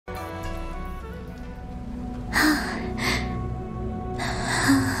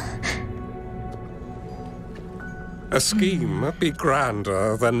A scheme be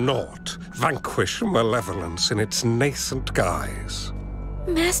grander than naught. Vanquish malevolence in its nascent guise.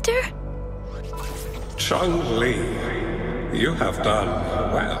 Master? Changli, you have done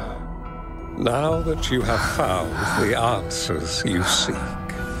well. Now that you have found the answers you seek,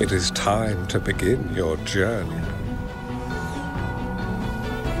 it is time to begin your journey.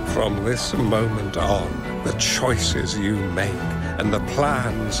 From this moment on, the choices you make and the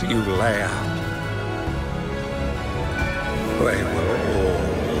plans you lay out, they will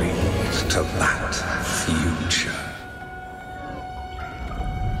all lead to that future.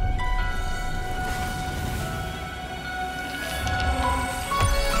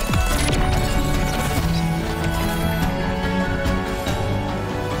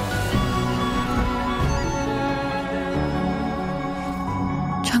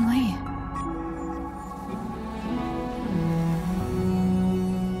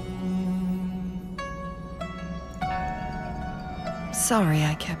 Sorry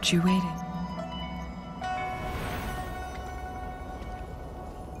I kept you waiting.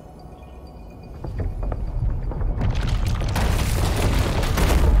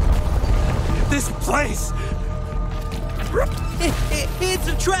 This place! It's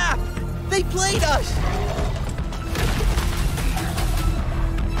a trap! They played us!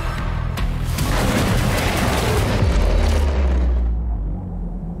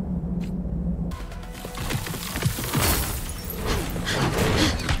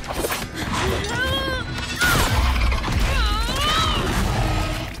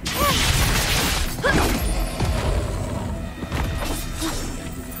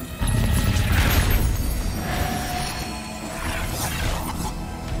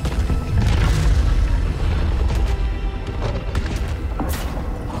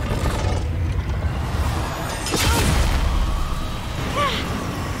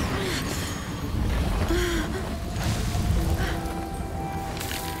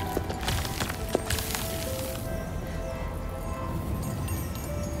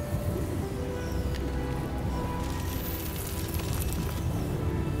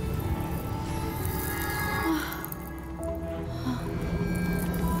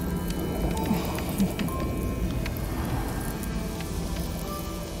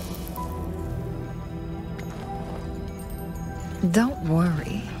 Don't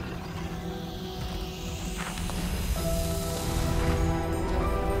worry.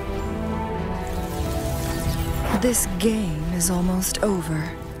 This game is almost over.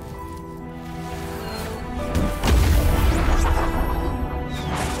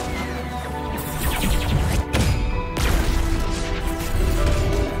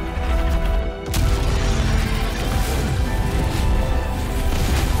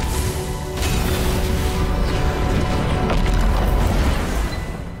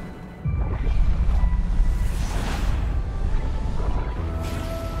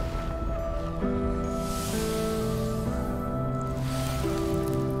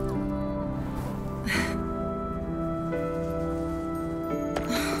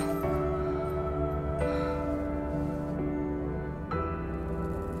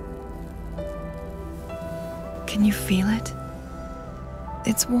 Can you feel it?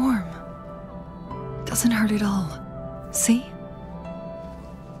 It's warm. Doesn't hurt at all. See?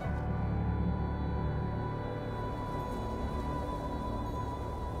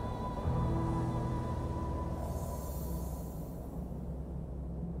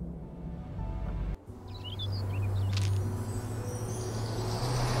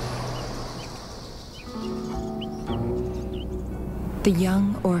 The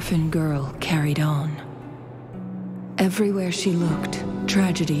young orphan girl carried on. Everywhere she looked,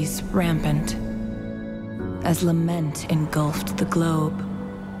 tragedies rampant. As lament engulfed the globe,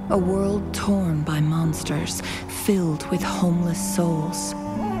 a world torn by monsters, filled with homeless souls.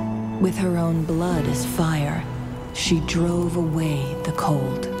 With her own blood as fire, she drove away the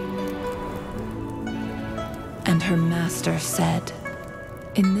cold. And her master said,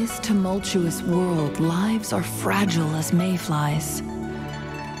 "In this tumultuous world, lives are fragile as mayflies."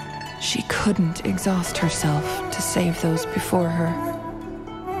 She couldn't exhaust herself to save those before her.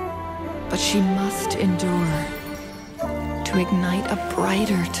 But she must endure to ignite a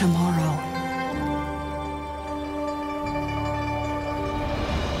brighter tomorrow.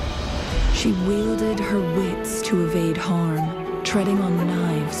 She wielded her wits to evade harm, treading on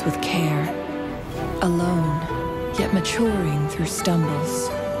knives with care. Alone, yet maturing through stumbles.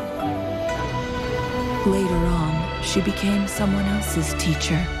 Later on, she became someone else's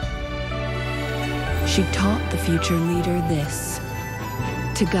teacher. She taught the future leader this: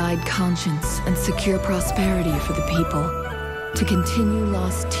 to guide conscience and secure prosperity for the people, to continue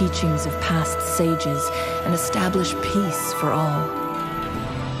lost teachings of past sages and establish peace for all.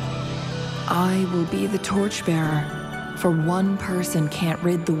 I will be the torchbearer, for one person can't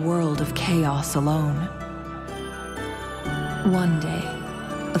rid the world of chaos alone. One day,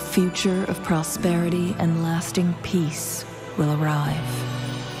 a future of prosperity and lasting peace will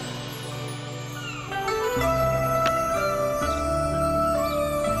arrive.